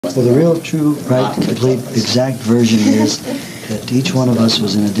Well, the real, true, right, complete, exact version is that each one of us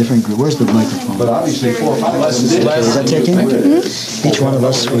was in a different group. Where's the microphone? But obviously 4 or 5 lessons. Is that taking? Each one of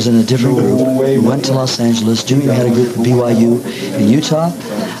us was in a different group. We went to Los Angeles. Jimmy had a group at BYU in Utah.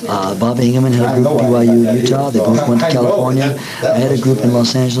 Bob Ingeman had a group at BYU in Utah. They both went to California. I had a group in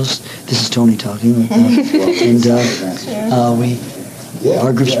Los Angeles. This is Tony talking.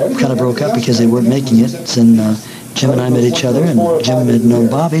 Our groups kind of broke up because they weren't making it. And Jim and I met each other, and Jim had known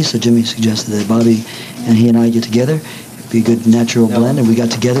Bobby, so Jimmy suggested that Bobby and he and I get together. It'd be a good natural blend, and we got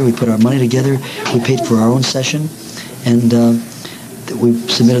together. We put our money together. We paid for our own session, and we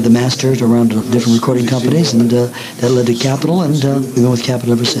submitted the masters around different recording companies, and that led to Capitol, and we've been with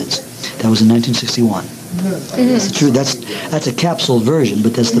Capitol ever since. That was in 1961. That's true. That's a capsule version,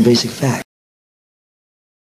 but that's the basic fact.